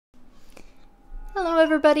Hello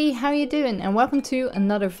everybody, how you doing? And welcome to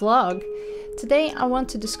another vlog. Today I want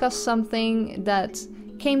to discuss something that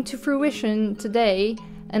came to fruition today,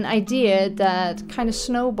 an idea that kind of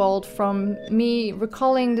snowballed from me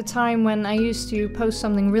recalling the time when I used to post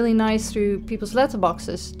something really nice through people's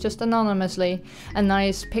letterboxes, just anonymously, a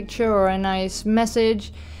nice picture or a nice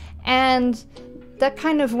message, and that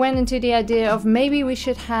kind of went into the idea of maybe we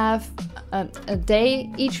should have a day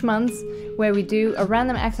each month where we do a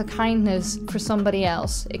random act of kindness for somebody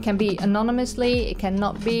else. It can be anonymously, it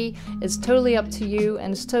cannot be, it's totally up to you,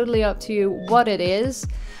 and it's totally up to you what it is.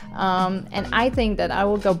 And I think that I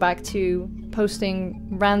will go back to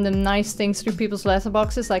posting random nice things through people's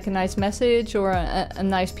letterboxes, like a nice message or a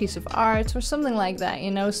nice piece of art or something like that,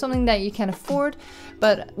 you know, something that you can afford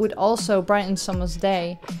but would also brighten someone's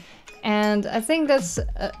day. And I think that's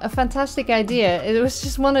a fantastic idea. It was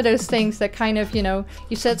just one of those things that kind of, you know,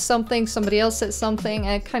 you said something, somebody else said something,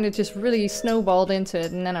 and it kind of just really snowballed into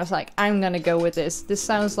it. And then I was like, I'm gonna go with this. This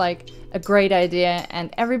sounds like a great idea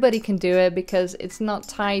and everybody can do it because it's not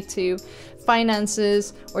tied to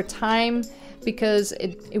finances or time, because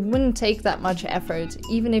it wouldn't take that much effort,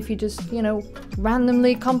 even if you just, you know,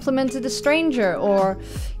 randomly complimented a stranger or,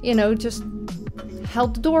 you know, just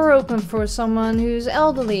held the door open for someone who's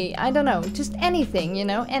elderly. I don't know, just anything, you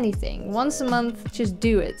know, anything. Once a month, just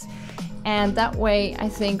do it. And that way, I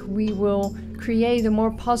think we will create a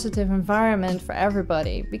more positive environment for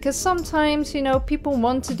everybody. Because sometimes, you know, people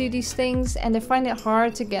want to do these things and they find it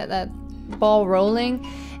hard to get that ball rolling.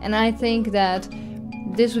 And I think that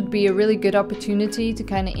this would be a really good opportunity to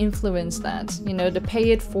kind of influence that. You know, the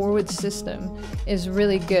pay it forward system is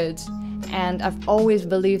really good. And I've always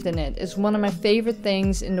believed in it. It's one of my favorite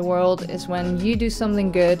things in the world is when you do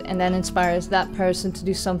something good and then inspires that person to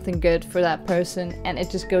do something good for that person, and it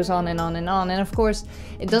just goes on and on and on. And of course,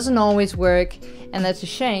 it doesn't always work, and that's a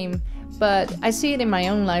shame. But I see it in my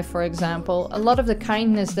own life, for example. A lot of the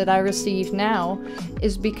kindness that I receive now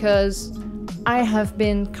is because I have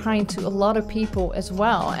been kind to a lot of people as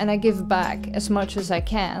well, and I give back as much as I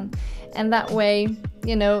can. And that way,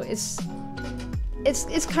 you know, it's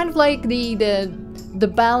kind of like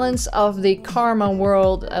the balance of the karma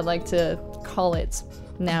world, I like to call it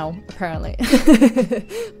now, apparently.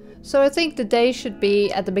 So I think the day should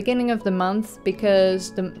be at the beginning of the month,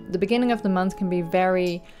 because the beginning of the month can be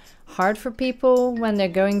very hard for people when they're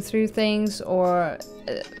going through things or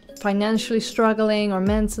financially struggling or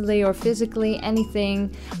mentally or physically,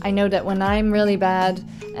 anything. I know that when I'm really bad,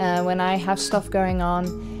 when I have stuff going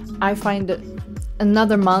on, I find that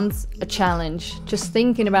another month a challenge. Just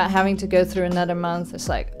thinking about having to go through another month, it's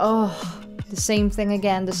like, oh, the same thing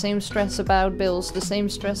again, the same stress about bills, the same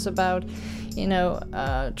stress about, you know,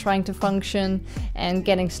 trying to function and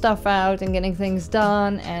getting stuff out and getting things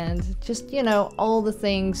done, and just, you know, all the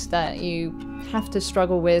things that you have to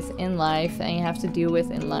struggle with in life and you have to deal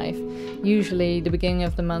with in life. Usually the beginning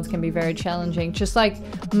of the month can be very challenging, just like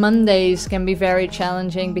Mondays can be very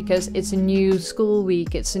challenging because it's a new school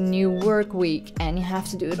week, it's a new work week, and you have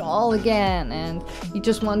to do it all again, and you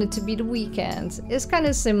just want it to be the weekend. It's kind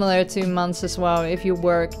of similar to months as well, if you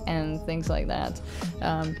work and things like that.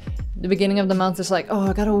 The beginning of the month is like, oh,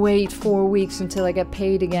 I gotta wait 4 weeks until I get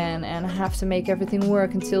paid again, and I have to make everything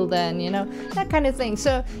work until then, you know, that kind of thing.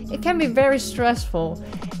 So it can be very stressful.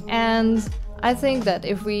 And I think that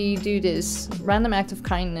if we do this random act of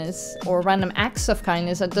kindness, or random acts of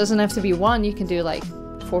kindness, it doesn't have to be one, you can do like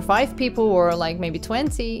 4 or 5 people, or like maybe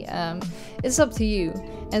 20. It's up to you.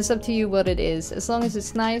 And it's up to you what it is. As long as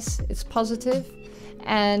it's nice, it's positive,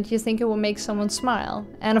 and you think it will make someone smile.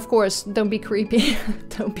 And of course, don't be creepy.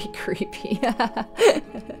 Don't be creepy.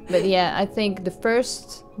 But yeah, I think the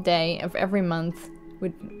first day of every month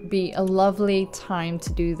would be a lovely time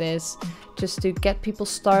to do this, just to get people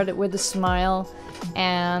started with a smile.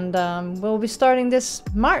 And we'll be starting this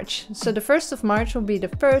March. So the 1st of March will be the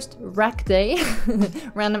first RAK day,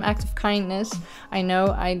 random act of kindness. I know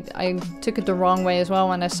I took it the wrong way as well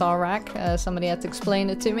when I saw RAK. Somebody had to explain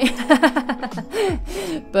it to me.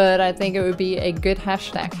 But I think it would be a good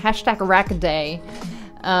hashtag, #RAK day.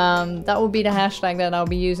 That will be the hashtag that I'll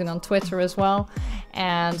be using on Twitter as well.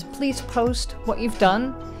 And please post what you've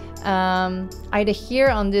done, either here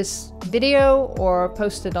on this video or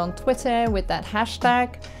post it on Twitter with that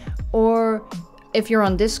hashtag, or if you're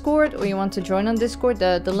on Discord or you want to join on Discord,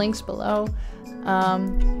 the link's below,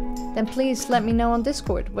 then please let me know on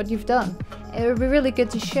Discord what you've done. It would be really good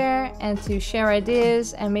to share and to share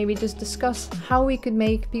ideas and maybe just discuss how we could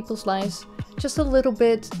make people's lives just a little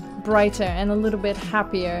bit brighter and a little bit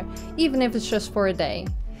happier, even if it's just for a day.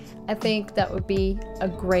 I think that would be a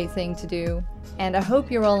great thing to do, and I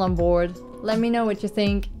hope you're all on board. Let me know what you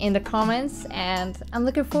think in the comments, and I'm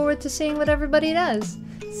looking forward to seeing what everybody does.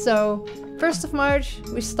 So, 1st of March,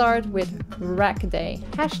 we start with RAK Day.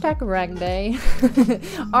 Hashtag RAK Day.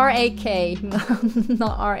 R-A-K,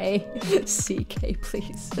 not R-A-C-K,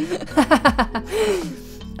 please.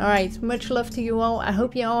 Alright, much love to you all. I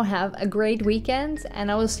hope you all have a great weekend,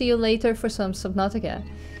 and I will see you later for some Subnautica.